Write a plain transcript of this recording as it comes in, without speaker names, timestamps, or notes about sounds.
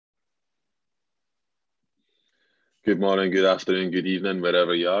Good morning, good afternoon, good evening,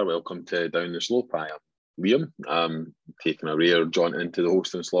 wherever you are. Welcome to Down the Slope. I am Liam. I'm taking a rare jaunt into the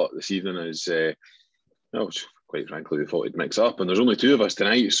hosting slot this evening as, quite frankly, we thought we'd mix up. And there's only two of us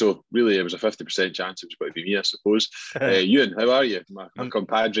tonight, so really it was a 50% chance it was going to be me, I suppose. Ewan, how are you? My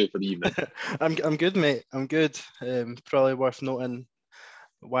compadre for the evening. I'm good, mate. I'm good. Probably worth noting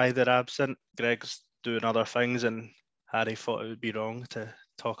why they're absent. Greg's doing other things, and Harry thought it would be wrong to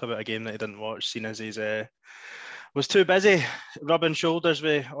talk about a game that he didn't watch, seeing as he's was too busy rubbing shoulders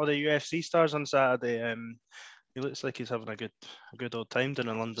with all the UFC stars on Saturday. He looks like he's having a good old time down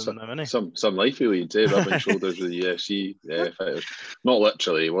in London now, isn't he? Some life he leads, rubbing shoulders with the UFC fighters. Not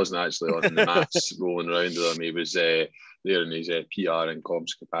literally, he wasn't actually on the mats rolling around with them. He was there in his PR and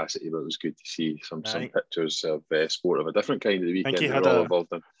comms capacity, but it was good to see some pictures of sport of a different kind of the weekend that we're all involved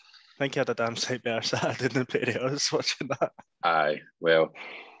in. I think he had a damn sight better Saturday than Porteous watching that. Aye, well...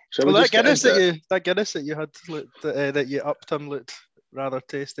 that Guinness that you had that you upped him looked rather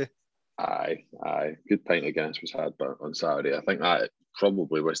tasty. Aye. Good pint of Guinness was had on Saturday. I think that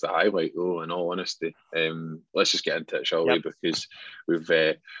probably was the highlight, though, in all honesty. Let's just get into it, shall we? Because we've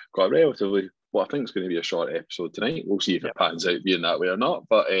got a relatively, what I think is going to be a short episode tonight. We'll see if it pans out being that way or not,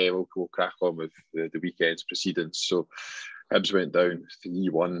 but we'll crack on with the weekend's proceedings. So Hibs went down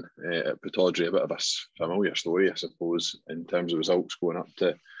 3-1 at Pittodrie, a bit of a familiar story, I suppose, in terms of results going up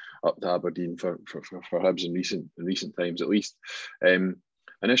to Aberdeen for Hibs in recent times at least.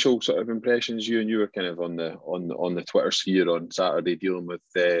 Initial sort of impressions, you were kind of on the Twitter sphere on Saturday dealing with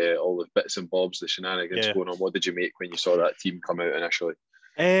all the bits and bobs, the shenanigans going on. What did you make when you saw that team come out initially?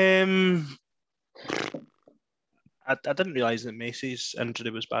 I didn't realise that Macy's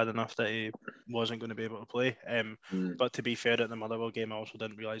injury was bad enough that he wasn't going to be able to play. But to be fair, at the Motherwell game, I also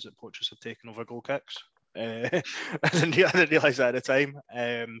didn't realise that Porteous had taken over goal kicks. I didn't realise that at the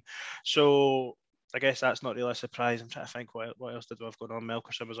time. So I guess that's not really a surprise. I'm trying to think what else did we have going on.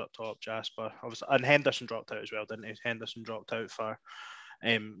 Melkerson was up top, Jasper, obviously, and Henderson dropped out as well, didn't he? Henderson dropped out for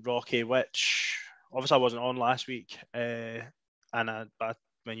Rocky, which obviously I wasn't on last week. But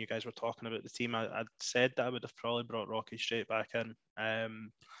when you guys were talking about the team, I said that I would have probably brought Rocky straight back in.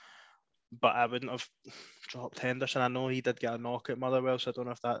 But I wouldn't have dropped Henderson. I know he did get a knock at Motherwell, so I don't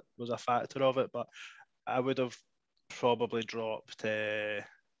know if that was a factor of it, but I would have probably dropped. Who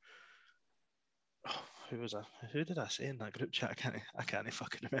did I say in that group chat? I can't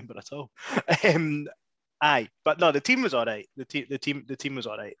fucking remember at all. But no, the team was all right. The team was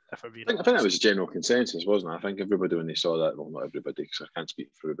all right. I think that was a general consensus, wasn't it? I think everybody when they saw that, well, not everybody, because I can't speak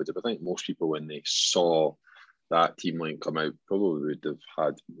for everybody, but I think most people when they saw that team line come out probably would have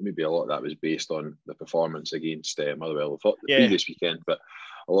had, maybe a lot of that was based on the performance against Motherwell the previous weekend, but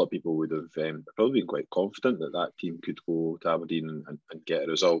a lot of people would have probably been quite confident that team could go to Aberdeen and get a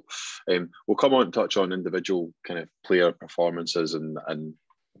result. We'll come on and touch on individual kind of player performances and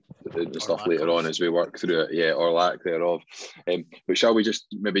stuff later on as we work through it, or lack thereof. But shall we just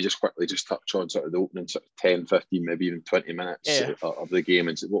quickly touch on sort of the opening sort of 10, 15, maybe even 20 minutes of the game,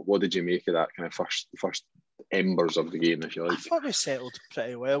 and what did you make of that kind of first embers of the game, if you like? I thought we settled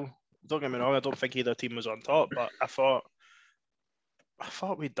pretty well. Don't get me wrong, I don't think either team was on top, but I thought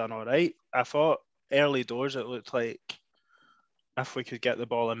we'd done all right. I thought early doors it looked like if we could get the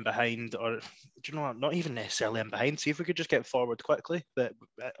ball in behind, or do you know what, not even necessarily in behind, see if we could just get forward quickly, that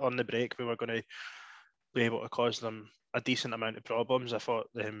on the break we were going to be able to cause them a decent amount of problems. I thought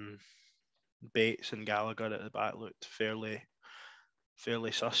Bates and Gallagher at the back looked fairly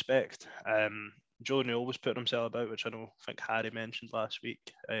suspect. Joe Newell was putting himself about, which I think Harry mentioned last week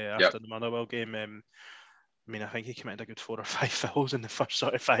after the Motherwell game. I mean, I think he committed a good 4 or 5 fouls in the first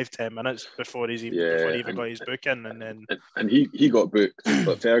sort of 5-10 minutes before he even got his booking, and he got booked.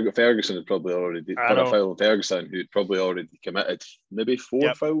 But Ferguson had probably already got a foul. Ferguson, who'd probably already committed maybe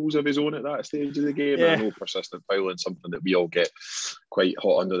 4 fouls of his own at that stage of the game. Yeah. And I know persistent fouling something that we all get quite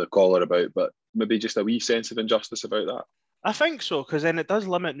hot under the collar about, but maybe just a wee sense of injustice about that. I think so, because then it does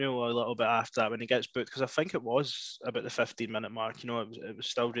limit Newell a little bit after that when he gets booked, because I think it was about the 15-minute mark. You know, it was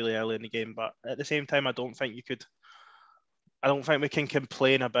still really early in the game, but at the same time, I don't think we can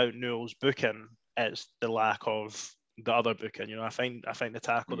complain about Newell's booking. It's the lack of the other booking. You know, I think the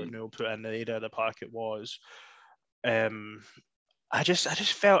tackle that Newell put in the area of the park, it was. I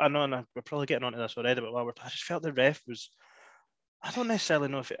just felt, I know, and we're probably getting onto this already, but I just felt the ref was. I don't necessarily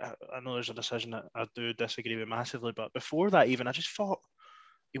know if I know there's a decision that I do disagree with massively, but before that even, I just thought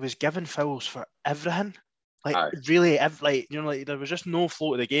he was giving fouls for everything. Really, there was just no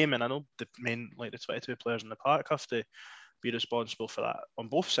flow to the game, and I know the 22 players in the park have to be responsible for that on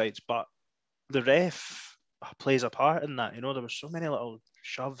both sides, but the ref plays a part in that. You know, there were so many little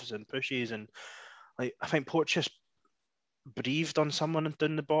shoves and pushes, and I think Porteous breathed on someone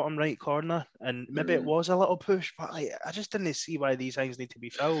down the bottom right corner, and maybe it was a little push, but I just didn't see why these things need to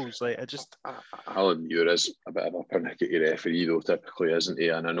be fouls. Like, Alan Muir is a bit of a pernickety referee, though, typically, isn't he?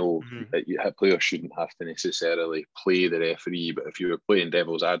 And I know that players shouldn't have to necessarily play the referee, but if you're playing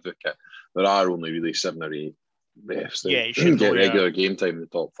devil's advocate, there are only really 7 or 8 refs that get regular game time in the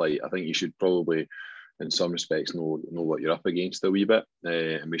top flight. I think you should probably, in some respects, know what you're up against a wee bit,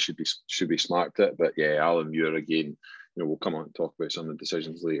 and we should be smart at it. But yeah, Alan Muir again. We'll come on and talk about some of the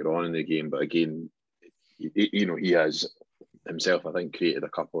decisions later on in the game. But again, he has himself, I think, created a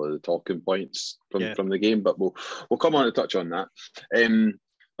couple of the talking points from the game. But we'll come on to touch on that.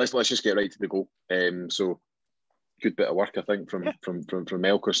 Let's just get right to the goal. So good bit of work, I think, from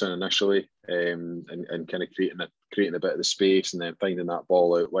Melkerson initially, and kind of creating a bit of the space, and then finding that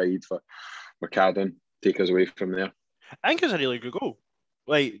ball out wide for McCadden. Take us away from there. I think it's a really good goal.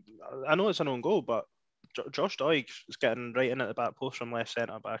 Like, I know it's an own goal, but Josh Doig is getting right in at the back post from left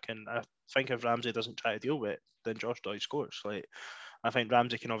centre back, and I think if Ramsay doesn't try to deal with it, then Josh Doig scores. Like, I think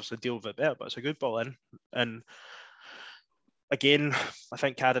Ramsay can obviously deal with it better, but it's a good ball in. And again, I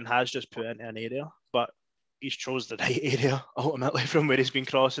think Cadden has just put it into an area, but he's chose the right area ultimately from where he's been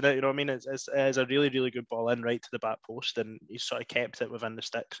crossing it. You know what I mean? It's a really, really good ball in right to the back post, and he's sort of kept it within the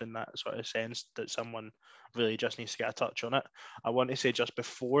sticks in that sort of sense that someone really just needs to get a touch on it. I want to say just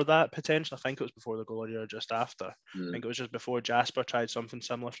before that, potentially, I think it was before the goal or just after. I think it was just before Jasper tried something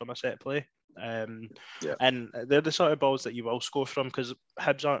similar from a set play. And they're the sort of balls that you will score from, because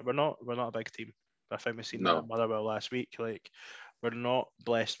Hibs we're not a big team. I think we've seen that at Motherwell last week. Like, we're not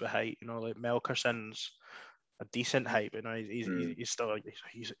blessed with height. Like Melkerson's a decent height, but he's still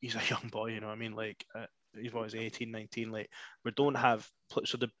he's a young boy. You know what I mean? Like, he's 18, 19. Like, we don't have,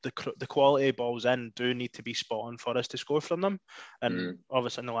 so the quality balls in do need to be spot on for us to score from them. And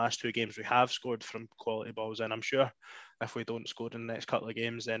obviously in the last 2 games we have scored from quality balls in. I'm sure if we don't score in the next couple of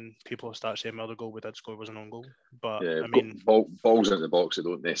games, then people will start saying, well, the goal we did score was an own goal. But I mean, balls in the box that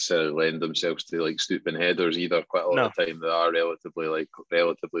don't necessarily lend themselves to like stooping headers either. Quite a lot of the time they are relatively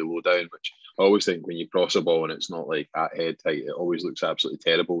low down, which I always think when you cross a ball and it's not like at head height, it always looks absolutely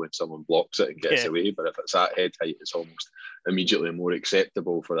terrible when someone blocks it and gets away. But if it's at head height, it's almost immediately more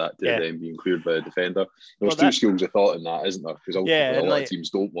acceptable for that to then being cleared by a defender. There's 2 schools of thought in that, isn't there? Because ultimately a lot of teams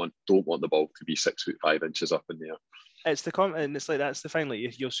don't want the ball to be 6 foot 5 inches up in the air. It's and it's like, that's the thing.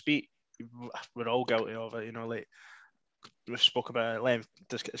 Like, you'll speak, we're all guilty of it. Like, we've spoke about it at length.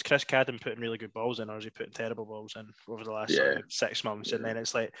 Is Chris Cadden putting really good balls in, or is he putting terrible balls in over the last 6 months? And then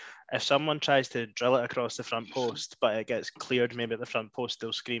it's like, if someone tries to drill it across the front post, but it gets cleared maybe at the front post,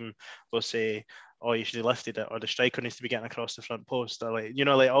 they'll say, oh, you should have lifted it, or the striker needs to be getting across the front post, or like,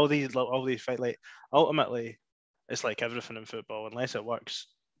 like all these fight. Like, ultimately, it's like everything in football. Unless it works,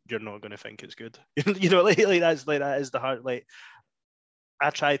 you're not going to think it's good. That is the hard. Like,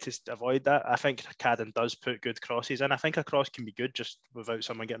 I try to avoid that. I think Cadden does put good crosses in. I think a cross can be good just without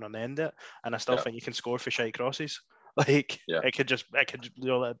someone getting on the end of it, and I still think you can score for shite crosses. Like, it could let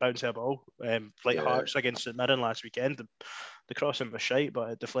it bounce a ball. Hearts against St Mirren last weekend, the crossing was shite,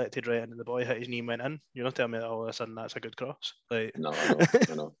 but it deflected right into the boy, hit his knee and went in. You're not telling me that all of a sudden that's a good cross. Like, no,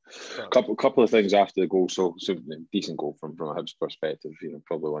 I know. couple of things after the goal. So decent goal from a Hibs perspective.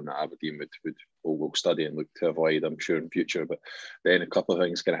 Probably one that Aberdeen will study and look to avoid, I'm sure, in future. But then a couple of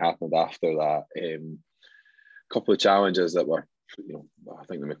things kind of happened after that. A couple of challenges that were, I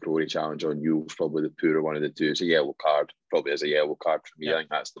think the McCrory challenge on you was probably the poorer one of the 2. It's a yellow card, probably as a yellow card for me. I think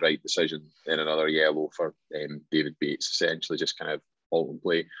that's the right decision. Then another yellow for David Bates, essentially just kind of halt and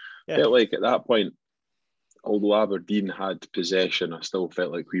play. Felt like at that point, although Aberdeen had possession, I still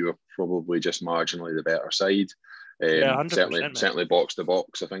felt like we were probably just marginally the better side. 100%, certainly box to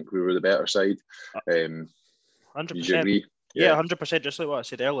box, I think we were the better side. 100%. Did you agree? Yeah, 100%. Just like what I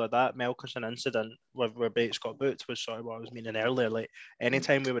said earlier, that Melkerson incident where Bates got booked was sort of what I was meaning earlier. Like,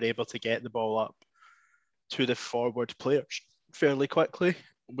 anytime we were able to get the ball up to the forward players fairly quickly,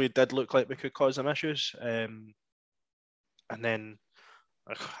 we did look like we could cause them issues. And then,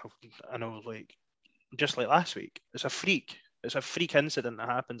 I know, like, just like last week, it's a freak incident that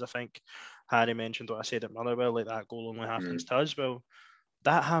happens. I think Harry mentioned what I said at Motherwell, like that goal only happens to us. Well,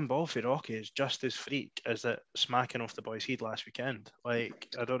 that handball for Rocky is just as freak as that smacking off the boy's head last weekend. Like,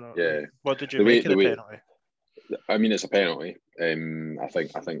 I don't know. Yeah. What did you make of the penalty? I mean, it's a penalty. I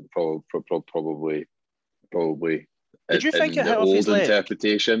think probably. Did you think it hit off his leg?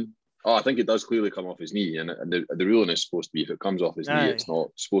 Interpretation. Oh, I think it does clearly come off his knee, and the ruling is supposed to be if it comes off his knee, it's not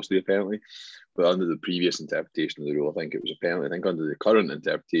supposed to be a penalty. But under the previous interpretation of the rule, I think it was a penalty. I think under the current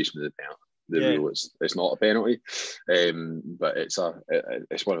interpretation of rule, it's not a penalty. But it's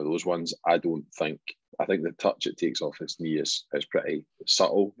one of those ones. I think the touch it takes off his knee is pretty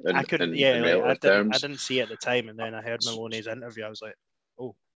subtle in relative terms. I didn't see it at the time, and then I heard Maloney's interview. I was like,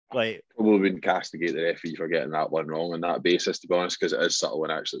 oh, like probably wouldn't castigate the referee for getting that one wrong on that basis, to be honest, because it is subtle,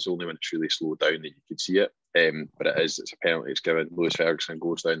 and actually it's only when it's really slowed down that you could see it. But it's a penalty. It's given. Lewis Ferguson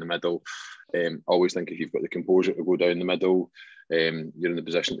goes down the middle. I always think if you've got the composure to go down the middle, you're in the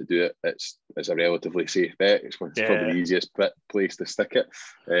position to do it. It's a relatively safe bet. It's probably the easiest place to stick it.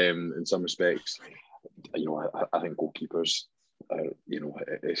 In some respects, I think goalkeepers,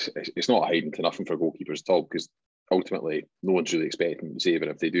 it's not hiding to nothing for goalkeepers at all, because ultimately no one's really expecting them to save it.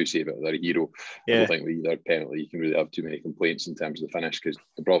 If they do save it, they're a hero. I don't think with either penalty you can really have too many complaints in terms of the finish, because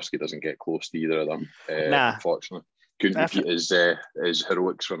Dubrovsky doesn't get close to either of them, unfortunately. Couldn't repeat his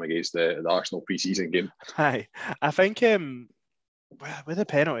heroics from against the Arsenal pre-season game. Hi, I think with the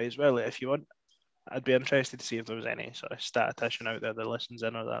penalty as well, if you want, I'd be interested to see if there was any sort of statistician out there that listens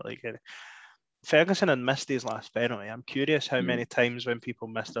in or that. Like Ferguson had missed his last penalty. I'm curious how many times when people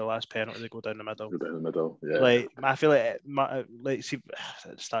miss their last penalty they go down the middle. Go down the middle, yeah. Like I feel like see,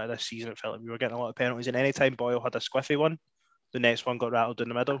 at the start of this season, it felt like we were getting a lot of penalties, and any time Boyle had a squiffy one, the next one got rattled in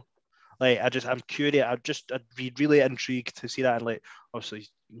the middle. Like I'm curious. I'd be really intrigued to see that. And like, obviously,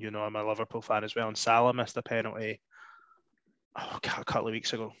 I'm a Liverpool fan as well, and Salah missed a penalty a couple of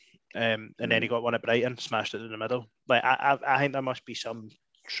weeks ago, and then he got one at Brighton, smashed it in the middle. Like I think there must be some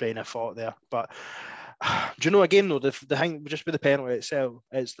train of thought there. But do you know, again though, the thing just with the penalty itself,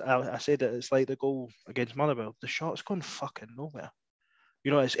 I said that it's like the goal against Motherwell. The shot's going fucking nowhere.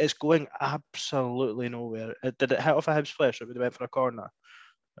 It's going absolutely nowhere. Did it hit off a Hibs player, so it would have went for a corner?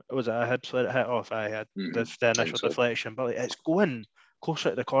 Was it a Hibs player that hit off? I had the initial deflection, but it's going closer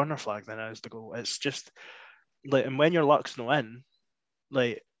to the corner flag than it is the goal. It's just like, and when your luck's not in,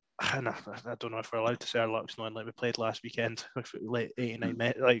 like, I don't know if we're allowed to say our luck's not in. Like we played last weekend, like 89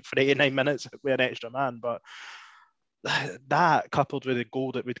 minutes, like for 89 minutes with an extra man. But that coupled with the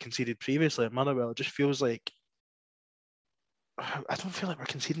goal that we'd conceded previously at Motherwell, it just feels like I don't feel like we're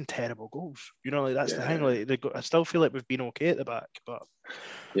conceding terrible goals. Like that's the thing. Like I still feel like we've been okay at the back, but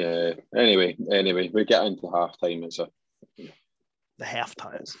Anyway, we get into half time. It's the half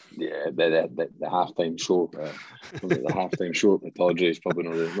time. Yeah, the halftime show. The halftime show at Pittodrie is probably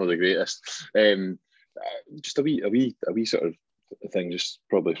not the greatest. Just a wee sort of thing, just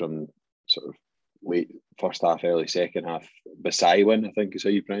probably from sort of late first half, early second half. Basaiwin, I think is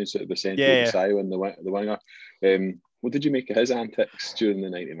how you pronounce it. Basaiwin, the winger. What did you make of his antics during the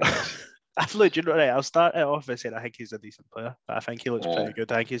 90 minutes? I'll start it off by saying I think he's a decent player. I think he looks pretty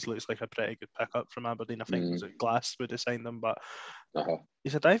good. I think he looks like a pretty good pickup from Aberdeen. I think it was Glass would have signed him, but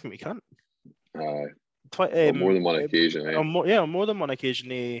he's a diving we can't. On more than one occasion. On more than one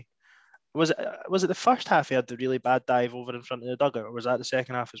occasion. Was it the first half he had the really bad dive over in front of the dugout, or was that the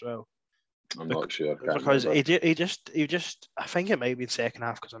second half as well? I'm not sure. Because he just I think it might have been second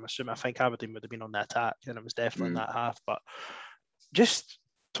half, because I think Aberdeen would have been on the attack, and it was definitely in that half. But just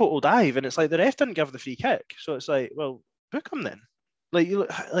total dive, and it's like the ref didn't give the free kick, so it's like, well, book him then. Like you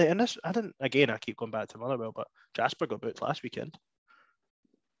like, and this I didn't. Again, I keep going back to Motherwell, but Jasper got booked last weekend,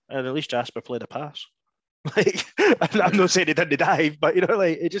 and at least Jasper played a pass. Like I'm not saying he didn't dive, but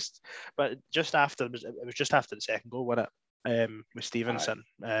like it just. But just after it was just after the second goal, wasn't it? With Stevenson.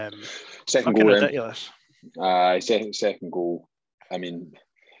 Second goal, ridiculous. Second goal. I mean,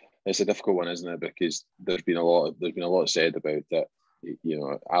 it's a difficult one, isn't it? Because there's been a lot said about it.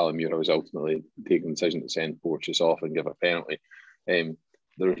 Alan Muir was ultimately taking the decision to send Porteous off and give a penalty.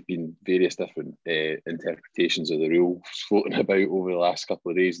 There have been various different interpretations of the rules floating about over the last couple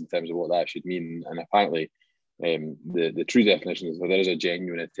of days in terms of what that should mean. And apparently, the true definition is that there is a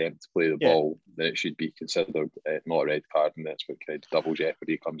genuine attempt to play the ball, then it should be considered not a red card, and that's what kind of double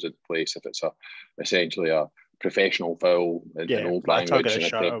jeopardy comes into place if it's essentially a professional foul in old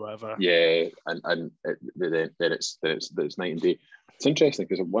language. Or whatever. Yeah, and then it's night and day. It's interesting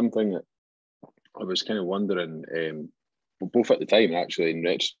because one thing that I was kind of wondering, both at the time and actually in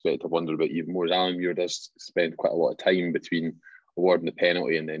retrospect, I wonder about even more. Alan Muir does spend quite a lot of time between awarding the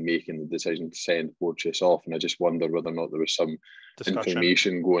penalty and then making the decision to send Porteous off, and I just wonder whether or not there was some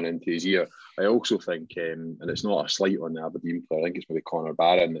information going into his ear. I also think, and it's not a slight on the Aberdeen player, I think it's maybe Connor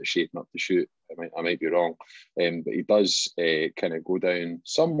Barron that's shaping up to shoot. I might be wrong, but he does kind of go down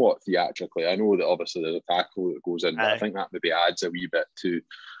somewhat theatrically. I know that obviously there's a tackle that goes in, but I think that maybe adds a wee bit to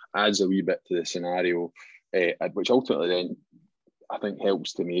the scenario, which ultimately then I think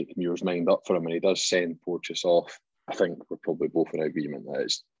helps to make Muir's mind up for him, and he does send Porteous off. I think we're probably both in agreement that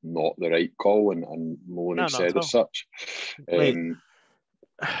it's not the right call, and Maloney said as such.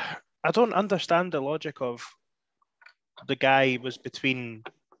 I don't understand the logic of the guy was between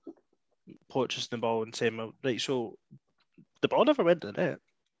Porteous and the ball and saying, well, right, so the ball never went to the net.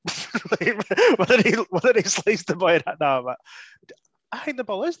 whether he sliced the ball or not, but I think the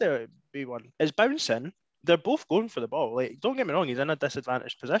ball is there at B1. It's bouncing. They're both going for the ball. Like, don't get me wrong, he's in a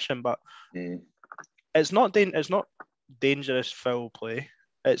disadvantaged position, but it's not dangerous foul play.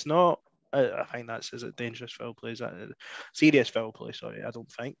 It's not. I think that's is it dangerous foul play? Is that serious foul play? Sorry, I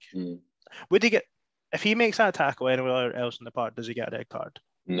don't think. Would he get if he makes that tackle anywhere else in the park? Does he get a red card?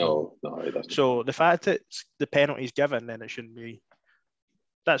 No, he doesn't. So the fact that the penalty's given, then it shouldn't be.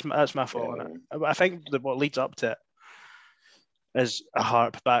 That's my fault on it. I think that what leads up to it is a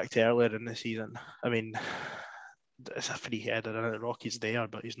harp back to earlier in the season. I mean, it's a free header and Rocky's there,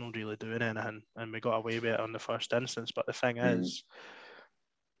 but he's not really doing anything, and we got away with it on the first instance. But the thing is,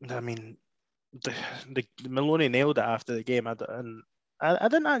 I mean, the Maloney nailed it after the game, and I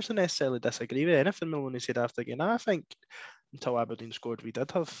didn't actually necessarily disagree with anything Maloney said after the game. I think until Aberdeen scored, we did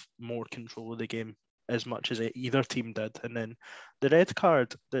have more control of the game as much as either team did, and then the red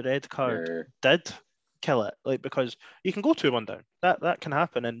card did kill it, like, because you can go 2-1 down. That can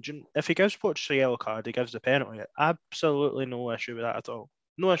happen, and if he gives Porteous a yellow card, he gives the penalty. Absolutely no issue with that at all.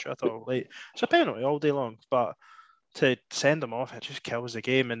 No issue at all. Like, it's a penalty all day long, but to send him off, it just kills the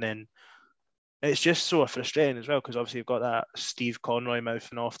game, and then it's just so frustrating as well because obviously you've got that Steve Conroy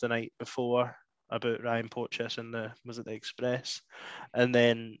mouthing off the night before about Ryan Porteous and the Express, and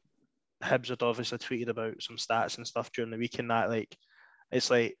then Hibs had obviously tweeted about some stats and stuff during the week, and that, like, it's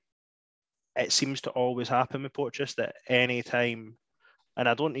like it seems to always happen with Porteous that any time, and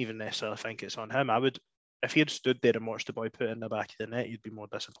I don't even necessarily think it's on him. I would, if he had stood there and watched the boy put it in the back of the net, you'd be more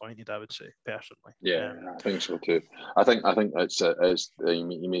disappointed, I would say, personally. Yeah, I think so too. I think it's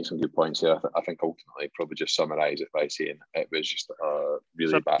you make some good points here. I think ultimately probably just summarise it by saying it was just a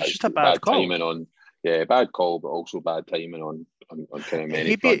really bad timing on. Yeah, bad call, but also bad timing on kind of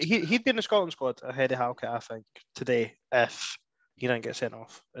many fronts. He'd be in the Scotland squad ahead of Halkett, I think, today if he didn't get sent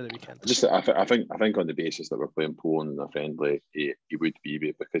off at the weekend. I think on the basis that we're playing Poland in a friendly, he would be,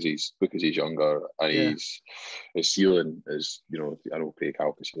 because he's younger and his ceiling is, I know Craig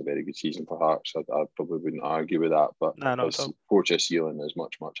Halkett's had a very good season for Hearts. I probably wouldn't argue with that, but his Porteous ceiling is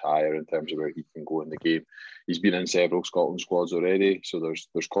much higher in terms of where he can go in the game. He's been in several Scotland squads already, so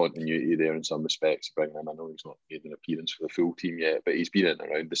there's continuity there in some respects to bring him. I know he's not made an appearance for the full team yet, but he's been in and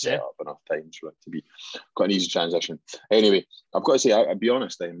around the setup enough times for it to be quite an easy transition. Anyway, I've got to say, I'll be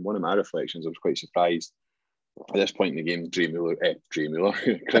honest, one of my reflections, I was quite surprised at this point in the game, Chris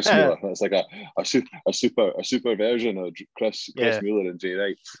Mueller. That's like a super version of Chris Mueller and Jay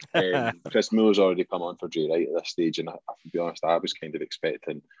Wright. Chris Mueller's already come on for Jay Wright at this stage, and I to be honest, I was kind of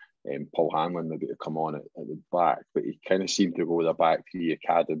expecting Paul Hanlon maybe to come on at the back, but he kind of seemed to go with a back three of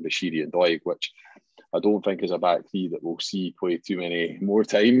Cadden, Bashiri and Doig, which I don't think is a back three that we'll see play too many more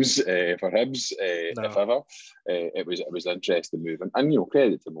times for Hibs, if ever. It was an interesting move, and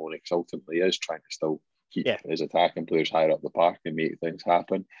credit to Maloney, because ultimately he is trying to still keep his attacking players higher up the park and make things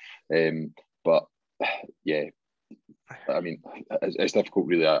happen. But yeah, I mean, it's difficult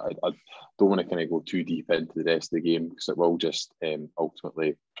really. I don't want to kind of go too deep into the rest of the game because it will just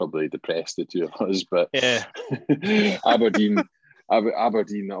ultimately probably depress the two of us. But Aberdeen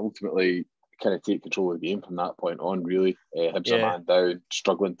ultimately kind of take control of the game from that point on, really. Hibs a man down,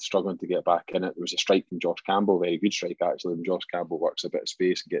 struggling to get back in it. There was a strike from Josh Campbell, very good strike actually, when Josh Campbell works a bit of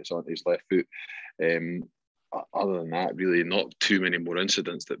space and gets onto his left foot. Other than that, really not too many more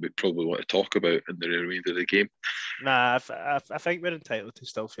incidents that we probably want to talk about in the remainder of the game. Nah, I think we're entitled to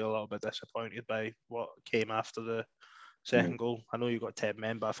still feel a little bit disappointed by what came after the second goal. I know you got 10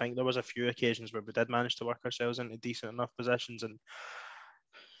 men, but I think there was a few occasions where we did manage to work ourselves into decent enough positions, and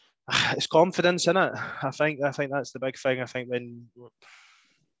it's confidence in it. I think that's the big thing. I think when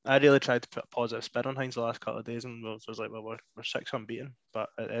I really tried to put a positive spin on things the last couple of days, and it was like, well, we're 6 unbeaten, but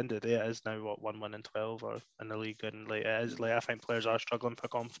at the end of the day, it is now 1 win in 12 or in the league, and like it is like I think players are struggling for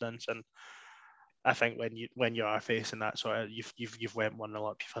confidence, and I think when you are facing that sort of you've went 1-0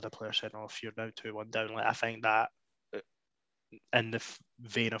 up, you've had a player sent off, you're now 2-1 down. Like I think that in the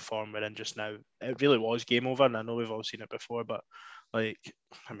vein of form we're in just now, it really was game over, and I know we've all seen it before, but like,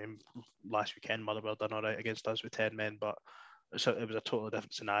 I mean, last weekend Motherwell done all right against us with 10 men, but so it was a totally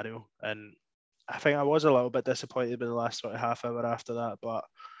different scenario, and I think I was a little bit disappointed with the last sort of half hour after that, but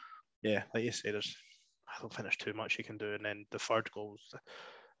yeah, like you say, I don't think there's too much you can do, and then the third goal,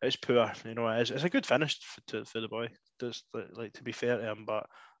 it's poor, it's a good finish for the boy, just like to be fair to him, but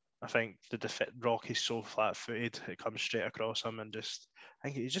I think Rocky's so flat-footed, it comes straight across him, and I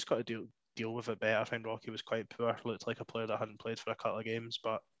think he's just got to deal with it better. I think Rocky was quite poor, looked like a player that hadn't played for a couple of games,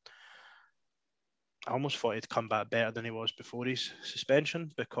 but I almost thought he'd come back better than he was before his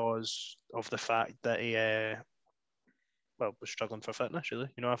suspension because of the fact that he was struggling for fitness, really.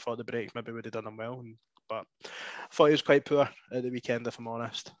 I thought the break maybe would have done him well, but I thought he was quite poor at the weekend, if I'm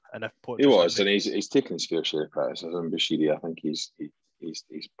honest. And if he was, and he's taken his fair share of criticism. Bashiri, I think he's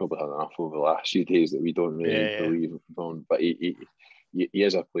probably had enough over the last few days that we don't really believe on. But he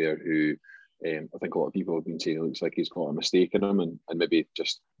is a player who I think a lot of people have been saying it looks like he's got a mistake in him, and maybe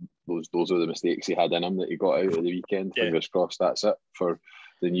just those are the mistakes he had in him that he got out at the weekend. Fingers crossed that's it for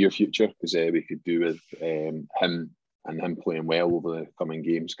the near future, because we could do with him playing well over the coming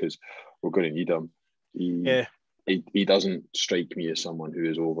games, because we're going to need him. He doesn't strike me as someone who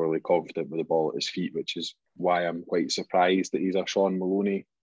is overly confident with the ball at his feet, which is why I'm quite surprised that he's a Sean Maloney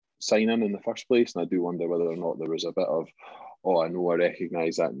signing in the first place. And I do wonder whether or not there was a bit of, I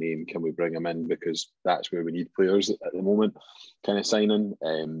recognise that name, can we bring him in, because that's where we need players at the moment, kind of signing.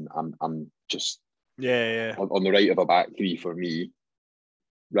 I'm just on the right of a back three for me.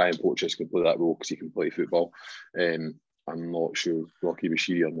 Ryan Porteous can play that role because he can play football. I'm not sure Rocky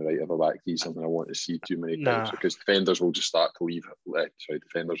Bashiri on the right of a back three is something I want to see too many times, because defenders will just start to leave.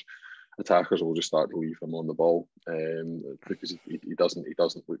 Attackers will just start to leave him on the ball, because he doesn't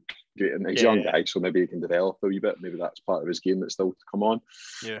look great. And he's a young guy, so maybe he can develop a wee bit. Maybe that's part of his game that's still to come on.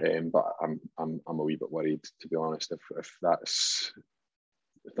 But I'm a wee bit worried, to be honest, if that's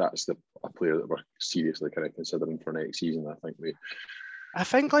a player that we're seriously kind of considering for next season. I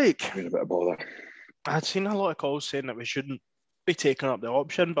think we're in a bit of bother. I'd seen a lot of calls saying that we shouldn't be taking up the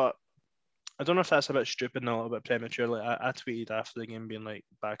option, but I don't know if that's a bit stupid and a little bit premature. Like I tweeted after the game being like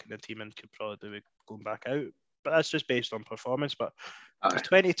back in the team and could probably do with going back out, but that's just based on performance. But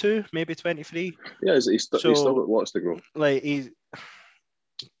 22, maybe 23. Yeah, he's still got lots to grow.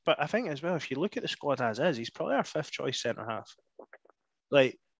 But I think as well, if you look at the squad as is, he's probably our fifth choice centre half.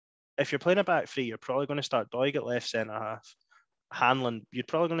 Like, if you're playing a back three, you're probably going to start Doig at left centre half. Hanlon, you're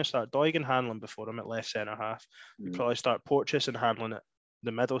probably going to start Doig and Hanlon before him at left centre half. You probably start Porteous and Hanlon at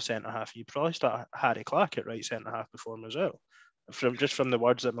the middle centre half. You probably start Harry Clark at right centre half before him as well. From the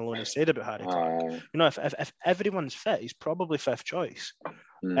words that Maloney said about Harry Clark, if everyone's fit, he's probably fifth choice.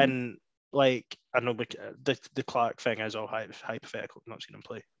 And like, I know the Clark thing is all hypothetical. I've not seen him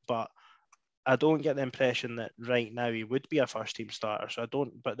play, but I don't get the impression that right now he would be a first team starter. So I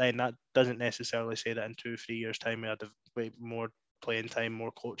don't. But then that doesn't necessarily say that in 2-3 years' time we had way more playing time,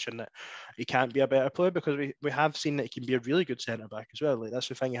 more coaching, that he can't be a better player, because we have seen that he can be a really good centre back as well. Like, that's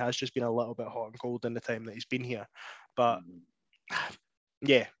the thing, he has just been a little bit hot and cold in the time that he's been here. But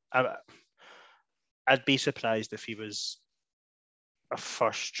I'd be surprised if he was a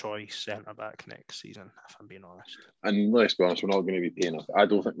first choice centre back next season, if I'm being honest. And let's be honest, we're not going to be paying I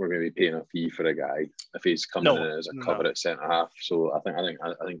don't think we're going to be paying a fee for a guy if he's coming in as a cover at centre half. So I think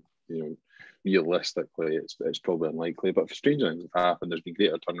realistically, it's probably unlikely. But strange things have happened. There's been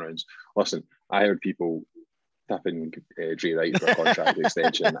greater turnarounds. Listen, I heard people tapping Dre Wright for a contract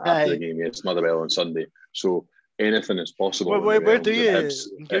extension after the game against Motherwell on Sunday. So anything is possible. Where do you?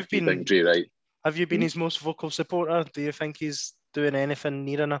 You've been Dre Wright. Have you been his most vocal supporter? Do you think he's doing anything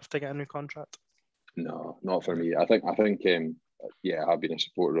near enough to get a new contract? No, not for me. I think I've been a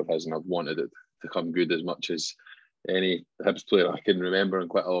supporter of his, and I've wanted it to come good as much as any Hibs player I can remember in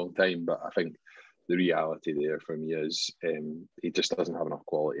quite a long time. But I think the reality there for me is he just doesn't have enough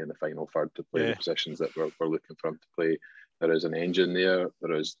quality in the final third to play the positions that we're looking for him to play. There is an engine there.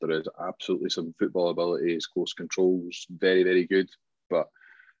 There is absolutely some football ability. His close control's very, very good. But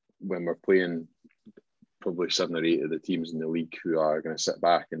when we're playing probably 7 or 8 of the teams in the league who are going to sit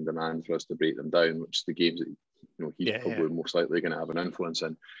back and demand for us to break them down, which the games that he's probably most likely going to have an influence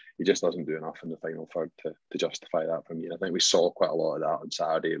in, he just doesn't do enough in the final third to justify that for me. And I think we saw quite a lot of that on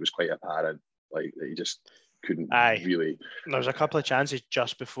Saturday. It was quite apparent, like, that he just couldn't really. There was a couple of chances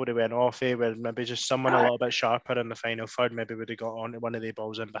just before he went off, where maybe just someone a little bit sharper in the final third maybe would have got onto one of the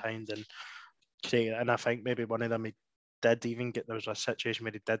balls in behind and created. And I think maybe one of them he did even get. There was a situation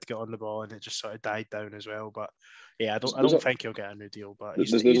where he did get on the ball and it just sort of died down as well. But I don't think he'll get a new deal. But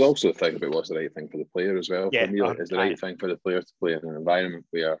there's also a thing about what's the right thing for the player as well. For me, it's the right thing for the player to play in an environment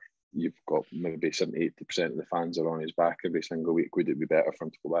where you've got maybe 70-80% of the fans are on his back every single week. Would it be better for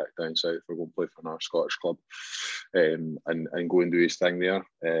him to go back down south or go and play for another Scottish club and go and do his thing there?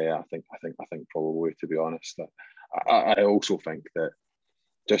 I think probably, to be honest. I also think that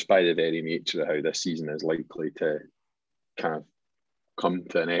just by the very nature of how this season is likely to kind of come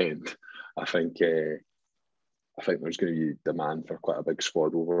to an end, I think there's going to be demand for quite a big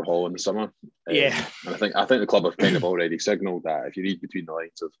squad overhaul in the summer. And I think the club have kind of already signalled that. If you read between the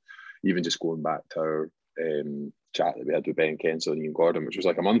lines of even just going back to chat that we had with Ben Kensel and Ian Gordon, which was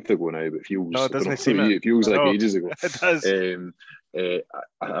like a month ago now, but feels, No, it I don't know doesn't seem about you, it. it feels like No, ages ago. it does.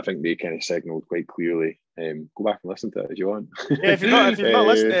 I think they kind of signalled quite clearly. Go back and listen to it if you want. Yeah, if you've not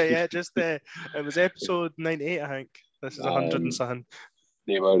listened to it yet, just it was episode 98, I think. This is 100 and something.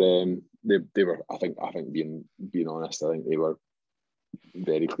 They were they were. I think being honest, I think they were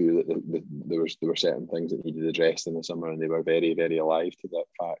very clear that there were certain things that needed addressed in the summer, and they were very, very alive to that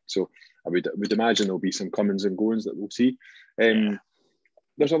fact. So I would imagine there'll be some comings and goings that we'll see.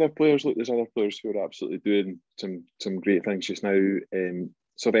 There's other players. Look, there's other players who are absolutely doing some great things just now.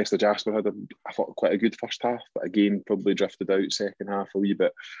 Sylvester Jasper had I thought quite a good first half, but again probably drifted out second half a wee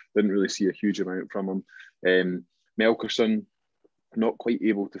bit. Didn't really see a huge amount from him. Melkerson, not quite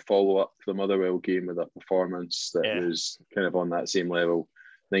able to follow up the Motherwell game with a performance that was kind of on that same level.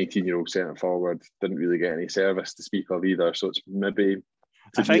 19-year-old centre forward, didn't really get any service to speak of either, so it's maybe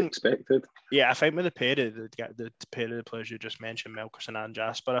to be expected. Yeah, I think with the pair of the players you just mentioned, Melkerson and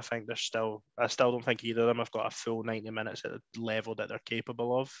Jasper, I still don't think either of them have got a full 90 minutes at the level that they're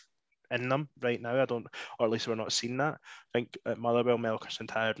capable of in them right now. Or at least we're not seeing that. I think at Motherwell, Melkerson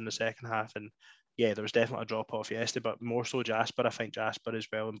tired in the second half, and yeah, there was definitely a drop off yesterday, but more so Jasper. I think Jasper as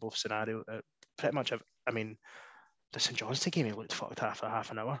well in both scenarios. Pretty much, the St Johnstone game, he looked fucked after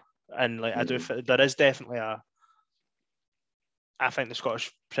half an hour, and there is definitely I think the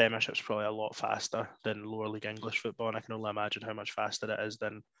Scottish Premiership's probably a lot faster than lower league English football, and I can only imagine how much faster it is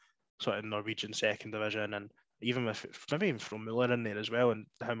than sort of Norwegian second division, and even with maybe even from Muller in there as well, and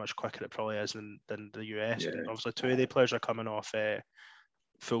how much quicker it probably is than the US. And obviously, two of the players are coming off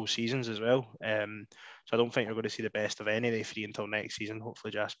full seasons as well. So I don't think you're going to see the best of any of the three until next season.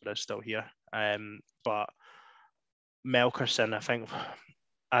 Hopefully Jasper is still here. But Melkerson, I think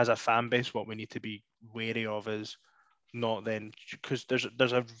as a fan base, what we need to be wary of is not then, because there's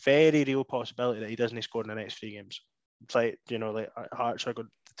a very real possibility that he doesn't score in the next 3 games. It's like, Hearts are good.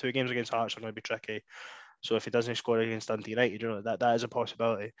 The 2 games against Hearts are going to be tricky. So if he doesn't score against Dundee United, that is a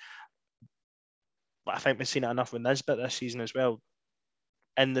possibility. But I think we've seen it enough with Nisbet this season as well.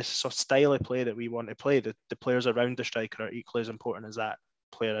 In this sort of style of play that we want to play, the players around the striker are equally as important as that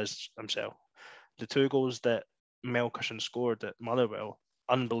player is himself. The 2 goals that Melkerson scored at Motherwell,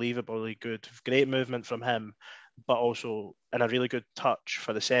 unbelievably good, great movement from him, but also in a really good touch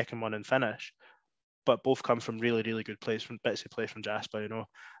for the second one and finish. But both come from really, really good plays, from bits of play from Jasper.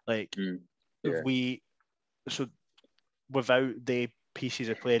 So without the pieces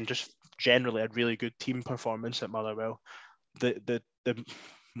of play and just generally a really good team performance at Motherwell, the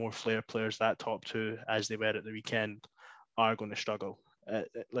more flair players, that top 2 as they were at the weekend, are going to struggle.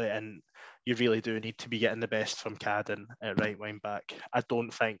 And you really do need to be getting the best from Cadden at right wing back. I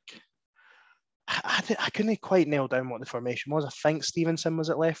don't think I couldn't quite nail down what the formation was. I think Stevenson was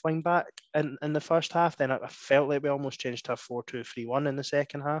at left wing back in the first half. Then I felt like we almost changed to a 4-2-3-1 in the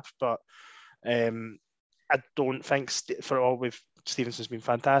second half. But I don't think, for all Stevenson's been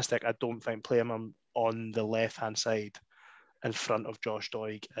fantastic, I don't think playing him on the left-hand side in front of Josh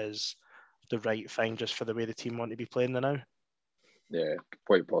Doig is the right thing, just for the way the team want to be playing there now. Yeah,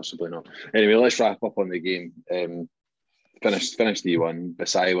 quite possibly not. Anyway, let's wrap up on the game. Finished E1.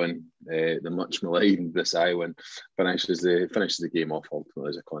 Besaiwin, the much maligned Besaiwin, finishes the game off ultimately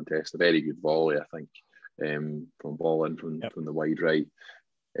as a contest. A very good volley, I think, from ball in from the wide right.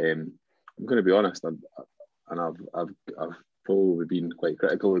 I'm going to be honest, I've probably been quite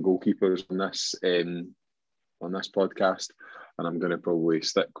critical of goalkeepers on this podcast, and I'm going to probably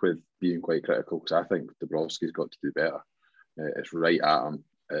stick with being quite critical, because I think Dabrowski's got to do better. It's right at him.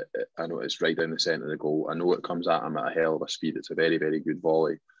 I know it's right down the centre of the goal. I know it comes at him at a hell of a speed. It's a very, very good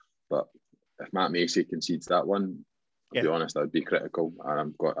volley. But if Matt Macy concedes that one, I'll be honest, I'd be critical. And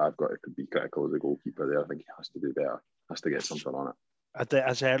I've got to be critical of the goalkeeper there. I think he has to do better. Has to get something on it.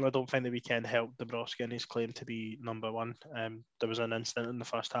 I certainly don't think the weekend helped Dabrowski in his claim to be number 1. There was an incident in the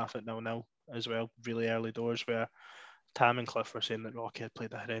first half at 0-0 as well, really early doors, where Tam and Cliff were saying that Rocky had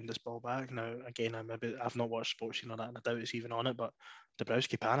played a horrendous ball back. Now, again, I've not watched Sports Scene on that, and I doubt it's even on it, but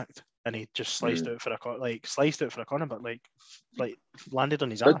Dabrowski panicked and he just sliced out for a corner, but landed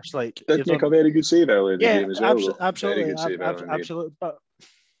on his arse. Did make a very good save earlier in the game as well. Absolutely. But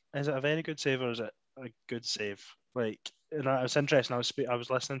is it a very good save, or is it a good save? It's interesting. I was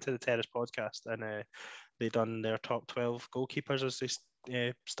listening to the Terrace podcast, and they done their top 12 goalkeepers as they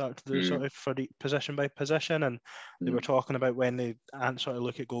start to do sort of for position by position, and they were talking about when they sort of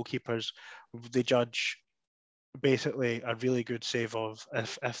look at goalkeepers, they judge basically a really good save of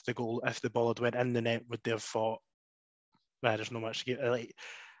if the ball had went in the net, would they have thought, there's not much to give.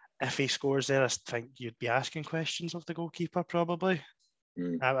 If he scores there, I think you'd be asking questions of the goalkeeper probably.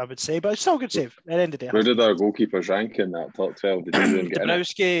 I would say, but it's still a good save. At the end of the day, where did our goalkeepers rank in that top 12? Did either of them get in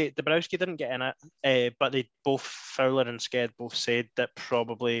it? Dabrowski didn't get in it, but they both, Fowler and Sked, both said that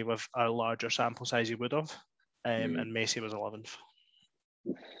probably with a larger sample size he would have. And Macy was 11th.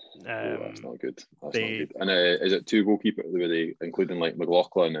 That's not good. Not good. And is it 2 goalkeepers? Were they including like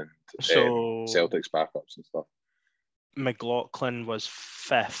McLaughlin and Celtic's backups and stuff? McLaughlin was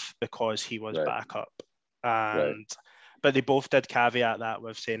 5th because he was backup, but they both did caveat that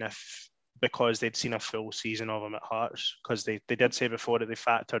with saying because they'd seen a full season of him at Hearts, because they did say before that they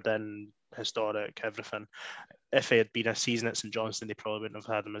factored in historic everything. If it had been a season at St Johnstone, they probably wouldn't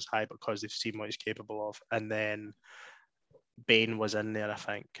have had him as high because they've seen what he's capable of. And then Bain was in there, I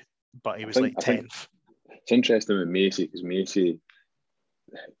think, but he was 10th. It's interesting with Macy, because Macy,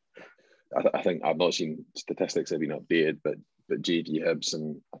 I think I've not seen statistics that have been updated, but JD Hibs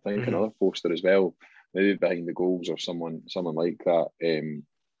and I think another poster as well, maybe behind the goals or someone like that,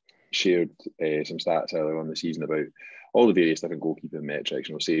 shared some stats earlier on the season about all the various different goalkeeping metrics,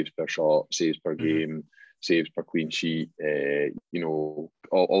 saves per shot, saves per game, saves per clean sheet, all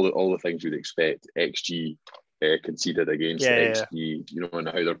the things you'd expect, XG conceded against XG, and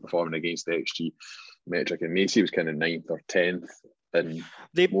how they're performing against the XG metric. And Macy was kind of 9th or 10th in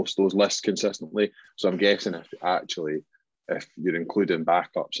most of those lists consistently. So I'm guessing if you're including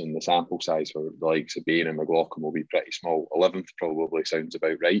backups in the sample size for the likes of Bain and McLaughlin will be pretty small. 11th probably sounds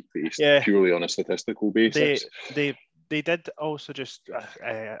about right, based purely on a statistical basis. They did also just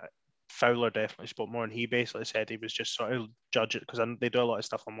Fowler definitely spoke more, and he basically said he was just sort of judge it, because they do a lot of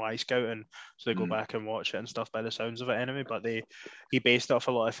stuff on Y Scout, and so they go back and watch it and stuff by the sounds of it anyway. But he based off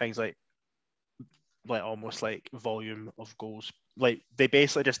a lot of things like almost like volume of goals. Like they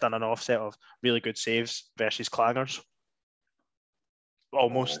basically just done an offset of really good saves versus clangers.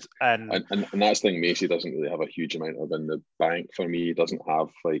 Almost, and that's the thing. Macy doesn't really have a huge amount of in the bank for me. He doesn't have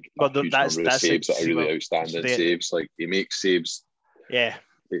like a huge number of saves that are really outstanding saves. Like he makes saves. Yeah.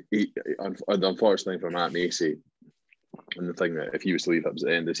 Unfortunately for Matt Macy, and the thing that if he was to leave Hibs at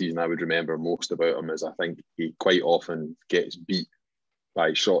the end of the season, I would remember most about him is I think he quite often gets beat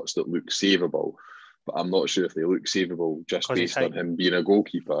by shots that look savable. But I'm not sure if they look savable just based on him being a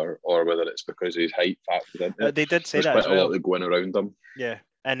goalkeeper, or whether it's because of his height factored into it. They did say There's that quite as well. a lot going around him. Yeah,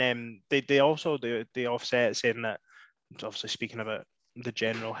 and they also do the offset saying that, obviously speaking about the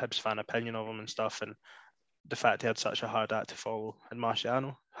general Hibs fan opinion of him and stuff, and the fact he had such a hard act to follow. And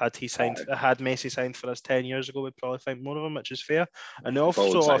Marciano, had Messi signed for us 10 years ago, we'd probably find more of him, which is fair. And they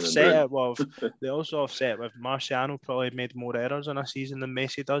also offset it with Marciano probably made more errors in a season than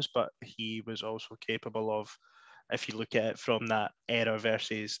Messi does, but he was also capable of, if you look at it from that error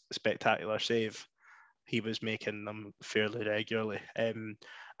versus spectacular save, he was making them fairly regularly.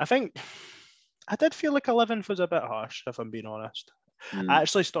 I think I did feel like 11th was a bit harsh, if I'm being honest. I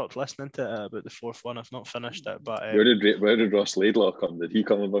actually stopped listening to it about the 4th one. I've not finished it, but where did Ross Laidlaw come? Did he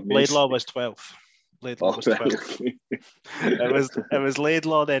come above Macy? Laidlaw was 12th. Was 12th. It was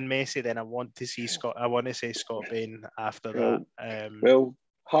Laidlaw, then Macy, then I want to say Scott Bain after that. Well,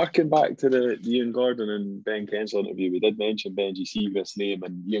 harking back to the Ian Gordon and Ben Kensel interview, we did mention Benji Siegrist's name,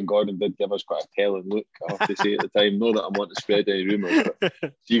 and Ian Gordon did give us quite a telling look, I have to say, at the time. Not that I want to spread any rumours, but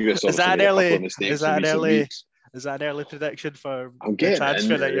Siegrist obviously made a couple of mistakes in recent weeks. Is that an early prediction for the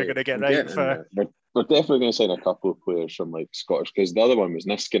transfer that you're going to get right for? We're definitely going to sign a couple of players from like Scottish, because the other one was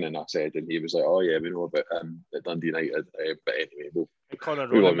Niskanen, I said, and he was like, "Oh yeah, we know about him at Dundee United." But anyway, Conor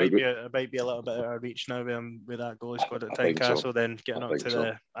Ronan might be a little bit out of reach now with that goal he scored at Tynecastle, then getting up to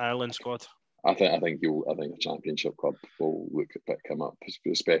the Ireland squad. I think a Championship club will look at pick him up,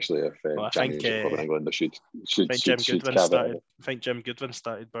 especially if Championship club in England should. I think Jim Goodwin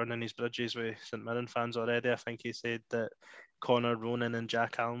started burning his bridges with St Mirren fans already. I think he said that Conor Ronan and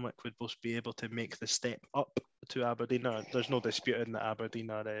Jack Alnwick would both be able to make the step up to Aberdeen. There's no disputing that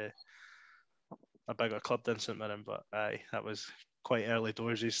Aberdeen are a bigger club than St Mirren, but that was quite early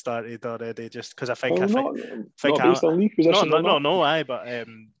doors. He started already, just because but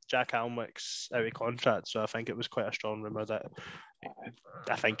Jack Alnwick's out of contract, so I think it was quite a strong rumour that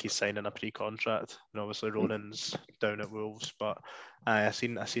I think he's signing a pre-contract, and obviously Ronan's down at Wolves, but I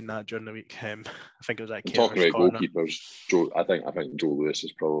seen that during the week. I think it was like talking about goalkeepers. I think Joe Lewis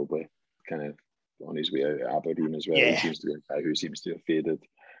is probably kind of on his way out at Aberdeen as well. Yeah. He seems to be a guy who seems to have faded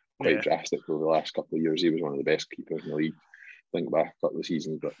quite drastically over the last couple of years. He was one of the best keepers in the league. Think back a couple of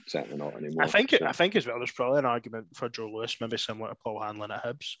seasons, but certainly not anymore. I think as well, there's probably an argument for Joe Lewis, maybe similar to Paul Hanlon at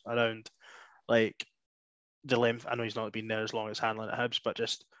Hibs, around like the length. I know he's not been there as long as Hanlon at Hibs, but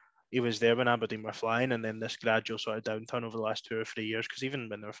just he was there when Aberdeen were flying, and then this gradual sort of downturn over the last 2 or 3 years, because even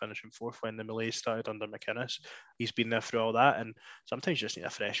when they were finishing fourth, when the Malays started under McInnes, he's been there through all that, and sometimes you just need a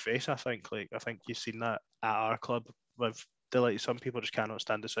fresh face, I think. I think you've seen that at our club with some people just cannot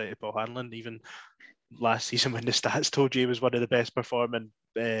stand the sight of Paul Hanlon. Even last season when the stats told you he was one of the best performing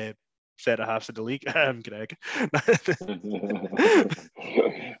centre halves in the league, Greg. I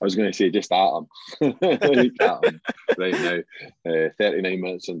was going to say just at him. Right now. 39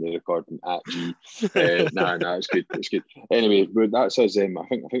 minutes in the recording at G. Nah, it's good. It's good. Anyway, that says I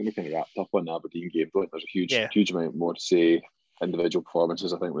think we kind of wrapped up on the Aberdeen game. I think there's a huge amount more to say. Individual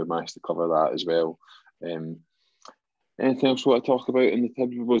performances, I think we've managed to cover that as well. Anything else we want to talk about in the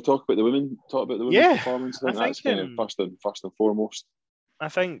team? We'll talk about the women. Talk about the women's performance. I think that's kind of first and foremost. I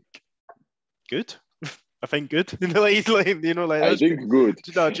think good. I think good. I think good.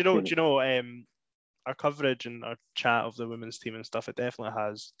 Do you know? Our coverage and our chat of the women's team and stuff, it definitely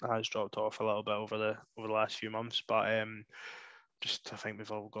has dropped off a little bit over the last few months. But I think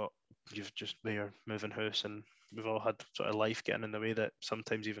we are moving house, and we've all had sort of life getting in the way that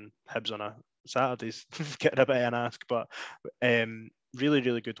sometimes even Hibs on a Saturday's getting a bit of an ask. But really,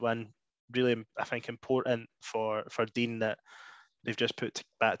 really good win. Really, I think important for Dean that they've just put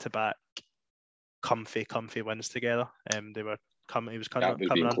back to back comfy wins together. He was coming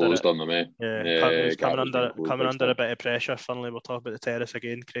under a bit of pressure. Funnily, we'll talk about the Terrace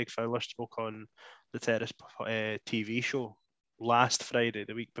again. Craig Fowler spoke on the Terrace TV show last Friday,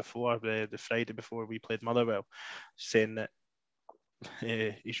 the week before, the Friday before we played Motherwell, saying that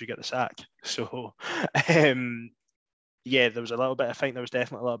he should get the sack. So, there was a little bit. I think there was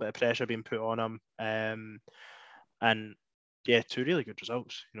definitely a little bit of pressure being put on him. And yeah, 2 really good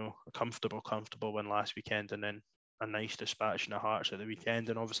results. A comfortable win last weekend, and then a nice dispatch in the Hearts at the weekend,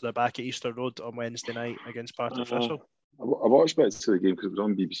 and obviously they're back at Easter Road on Wednesday night against Partick Thistle. I watched bits of the game because it was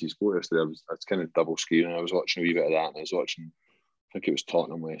on BBC Sport yesterday. I was kind of double screening. I was watching a wee bit of that, and I was watching, I think it was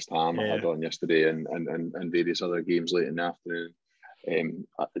Tottenham West Ham I had on yesterday, and various other games late in the afternoon.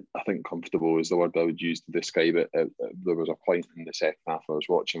 I think comfortable is the word I would use to describe it. There was a point in the second half I was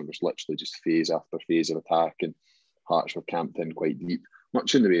watching, it was literally just phase after phase of attack, and Hearts were camped in quite deep,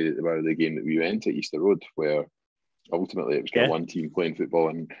 much in the way that they were the game that we went at Easter Road, where ultimately it was kind of one team playing football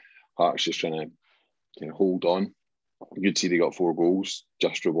and Hearts just trying to kind of hold on. Good to see they got 4 goals,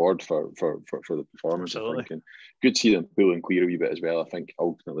 just reward for the performance. Absolutely. I think, and good to see them pull and clear a wee bit as well. I think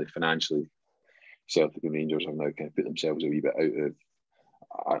ultimately financially, Celtic and Rangers have now kind of put themselves a wee bit out of.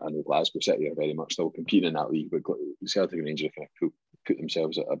 I know Glasgow City are very much still competing in that league, but Celtic and Rangers kind of put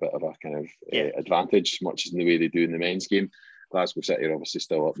themselves at a bit of a kind of advantage, much as in the way they do in the men's game. Glasgow City are obviously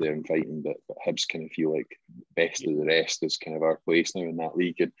still up there and fighting, but Hibs kind of feel like best of the rest is kind of our place now in that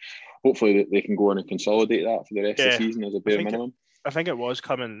league, and hopefully they can go on and consolidate that for the rest of the season as a bare minimum. I think it was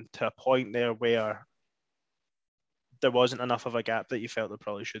coming to a point there where there wasn't enough of a gap that you felt there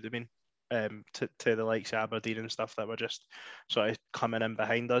probably should have been. To the likes of Aberdeen and stuff that were just sort of coming in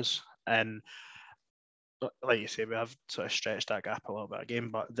behind us, and like you say, we have sort of stretched that gap a little bit again.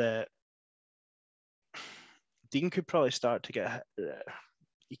 But Dean could probably start to get.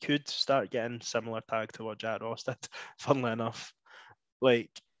 He could start getting similar tag to what Jack Ross did. Funnily enough,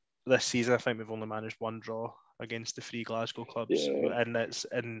 like this season, I think we've only managed 1 draw against the 3 Glasgow clubs,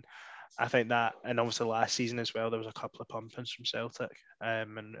 and I think that, and obviously last season as well, there was a couple of pumpings from Celtic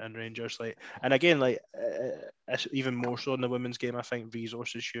and Rangers. And again, it's even more so in the women's game. I think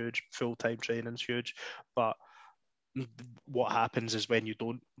resource is huge, full-time training is huge. But what happens is when you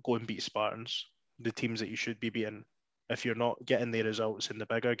don't go and beat Spartans, the teams that you should be beating, if you're not getting the results in the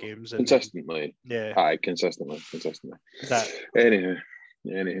bigger games. Consistently. Consistently. Anyhow.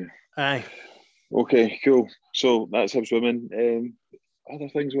 Aye. Okay, cool. So that's Hibs women. Other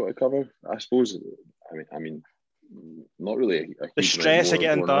things we want to cover, I suppose. I mean, not really. The stress of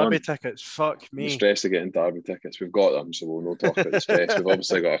getting derby tickets. Fuck me. The stress of getting derby tickets. We've got them, so we'll not talk about the stress. We've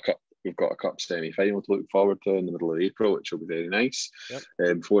obviously got a cup. We've got a cup semi-final to look forward to in the middle of April, which will be very nice.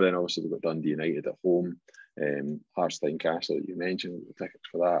 Yep. Before then, obviously, we've got Dundee United at home, Hearts Castle that you mentioned, the tickets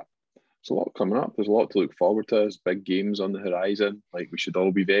for that. There's a lot coming up. There's a lot to look forward to. There's big games on the horizon. We should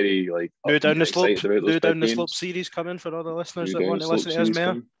all be very down the slope series coming for all the listeners that want to listen to us,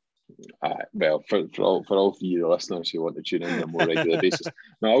 Mayor. Well, for all 3 of the listeners who want to tune in on a more regular basis.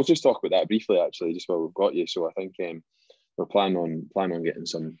 Now, I'll just talk about that briefly, actually, just while we've got you. So I think we're planning on getting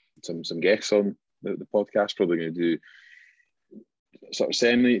some guests on the podcast. Probably going to do sort of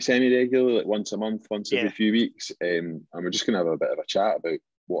semi-regular, like once a month, once every few weeks, and we're just going to have a bit of a chat about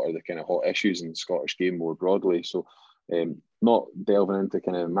what are the kind of hot issues in the Scottish game more broadly. So not delving into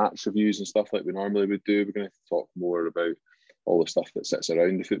kind of match reviews and stuff like we normally would do. We're going to talk more about all the stuff that sits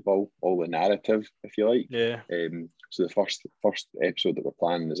around the football, all the narrative, if you like. Yeah. So the first episode that we're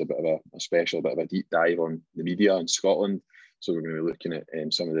planning is a bit of a special, bit of a deep dive on the media in Scotland. So we're going to be looking at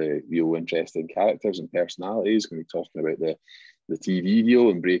some of the real interesting characters and personalities. We're going to be talking about the TV deal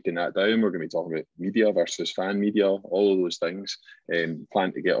and breaking that down. We're going to be talking about media versus fan media, all of those things.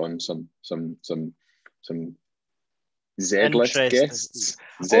 Plan to get on some Z-list guests.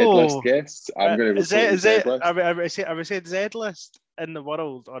 Z-list guests. I'm going to go Z-list. Are we saying Z-list in the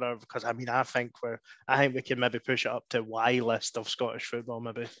world, or because I think we can maybe push it up to Y-list of Scottish football,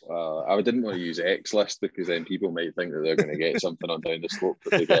 maybe. I didn't want to use X-list because then people might think that they're going to get something on down the slope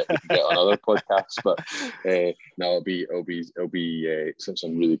that they can get on other podcasts. But no, it'll be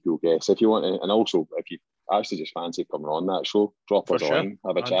some really cool guests if you want to, and also if you actually just fancy coming on that show, drop us a line,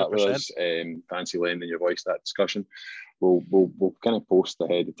 have a 100%. Chat with us, fancy lending your voice to that discussion. We'll kind of post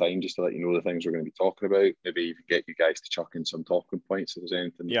ahead of time just to let you know the things we're going to be talking about. Maybe even get you guys to chuck in some talking points if there's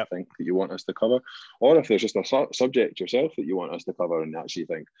anything you think that you want us to cover, or if there's just a subject yourself that you want us to cover and actually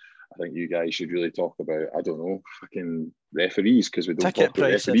think, I think you guys should really talk about, I don't know, fucking referees, because we don't talk about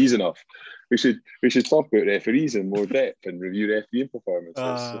referees enough. We should talk about referees in more depth and review refereeing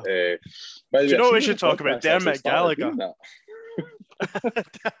performances. Do you know what we should talk about? Dermot Gallagher.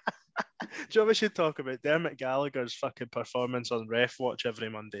 Do you know we should talk about? Dermot Gallagher's fucking performance on Ref Watch every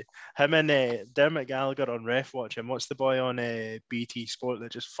Monday. Him and Dermot Gallagher on Ref Watch, and what's the boy on BT Sport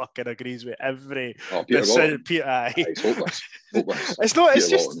that just fucking agrees with every... Peter Aye. It's hopeless. It's not, it's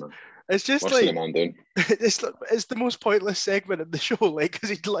just... Walton, it's just worse like... than a man down. It's the most pointless segment of the show, like, because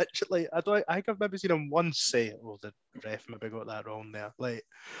he'd literally... I think I've maybe seen him once say, oh, the ref maybe got that wrong there. Like,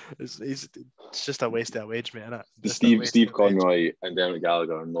 it's just a waste of a wage, mate, innit? Steve Conroy and Dermot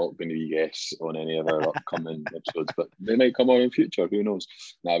Gallagher are not going to be guests on any of our upcoming episodes, but they might come on in future. Who knows?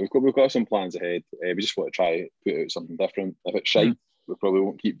 Now we've got some plans ahead. We just want to try put out something different. If it's shite, we probably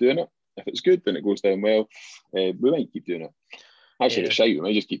won't keep doing it. If it's good, then it goes down well. We might keep doing it. Actually, if it's shite, we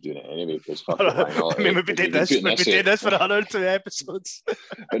might just keep doing it anyway. Because fuck it, why not? I mean, we've been doing this for 102 episodes.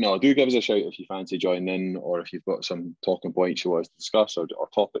 But no, do give us a shout if you fancy joining in, or if you've got some talking points you want us to discuss, or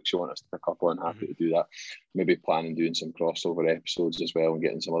topics you want us to pick up on. Happy to do that. Maybe planning doing some crossover episodes as well and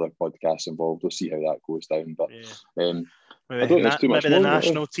getting some other podcasts involved. We'll see how that goes down. But maybe the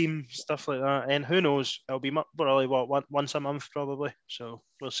national team stuff like that. And who knows? It'll be probably once a month probably. So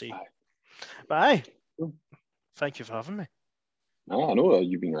we'll see. But thank you for having me. I know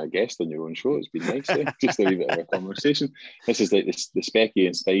you've been a guest on your own show. It's been nice, just a wee bit of a conversation. This is like the specky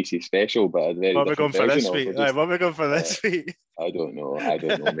and spicy special, but a very different version. What are we going for this week? I don't know,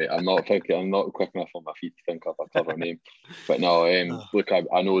 mate. I'm not quick enough on my feet to think of a clever name. But no, look,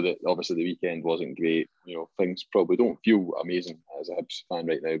 I know that obviously the weekend wasn't great. You know, things probably don't feel amazing as a Hibs fan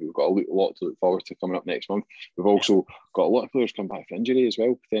right now. We've got a lot to look forward to coming up next month. We've also got a lot of players come back for injury as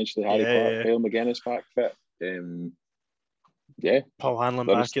well. Potentially Harry Clark, Kyle McGuinness back fit. Paul Hanlon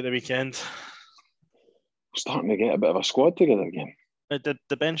back at the weekend. Starting to get a bit of a squad together again.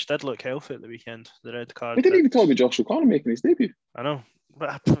 The bench did look healthy at the weekend. The red card. We didn't even talk about Josh O'Connor making his debut. I know,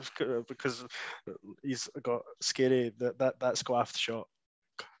 but because he's got scary that squaffed shot.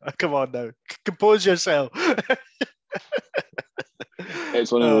 Come on now, compose yourself.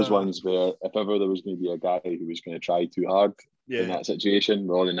 It's one of those ones where if ever there was going to be a guy who was going to try too hard in that situation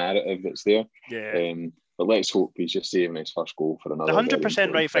with all the narrative that's there. But let's hope he's just saving his first goal for another.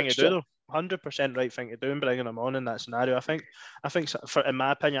 100% right thing to do, though. 100% right thing to do in bringing him on in that scenario. I think, in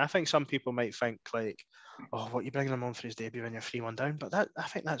my opinion, I think some people might think like, oh, what, you bringing him on for his debut when you're 3-1 down? But I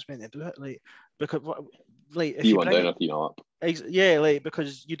think that's meant to do it, like, because if 3-1 down or 3-0 up. Yeah, like,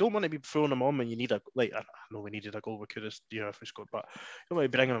 because you don't want to be throwing him on when you need a, like, I know we needed a goal, we could have, if we scored, but you don't want to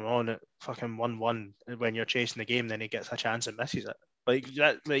be bringing him on at fucking 1-1 when you're chasing the game, then he gets a chance and misses it. Like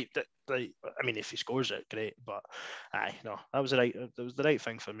that, I mean, if he scores it, great. But that was the right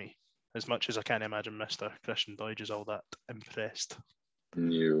thing for me. As much as I can't imagine Mr. Christian Doidge is all that impressed.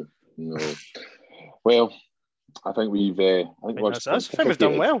 No. Well, I think we've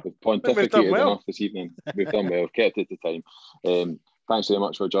done well. We've pontificated enough this evening. We've done well. Kept it to time. Thanks very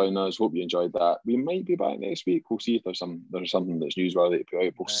much for joining us. Hope you enjoyed that. We might be back next week. We'll see if there's something that's newsworthy to put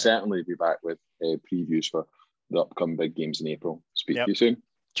out. We'll certainly be back with previews for the upcoming big games in April. Speak to you soon.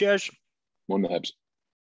 Cheers. On the Hibs.